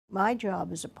My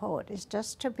job as a poet is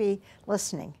just to be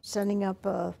listening, setting up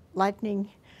a lightning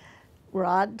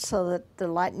rod so that the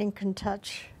lightning can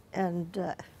touch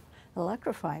and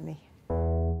electrify me.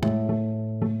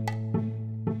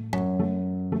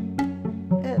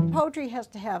 Poetry has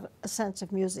to have a sense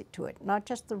of music to it, not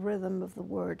just the rhythm of the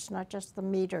words, not just the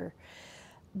meter,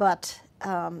 but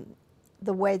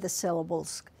the way the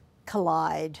syllables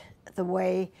collide, the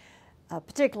way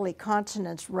particularly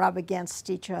consonants rub against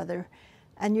each other.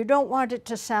 And you don't want it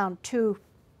to sound too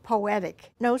poetic.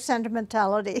 No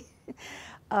sentimentality,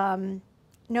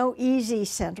 no easy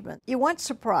sentiment. You want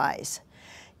surprise.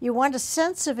 You want a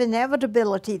sense of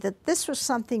inevitability that this was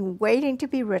something waiting to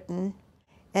be written,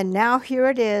 and now here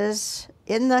it is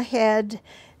in the head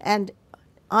and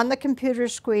on the computer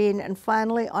screen and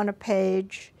finally on a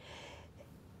page.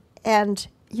 And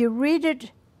you read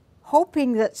it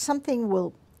hoping that something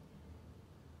will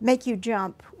make you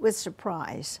jump with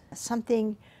surprise,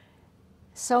 something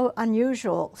so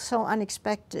unusual, so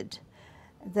unexpected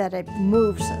that it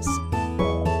moves us.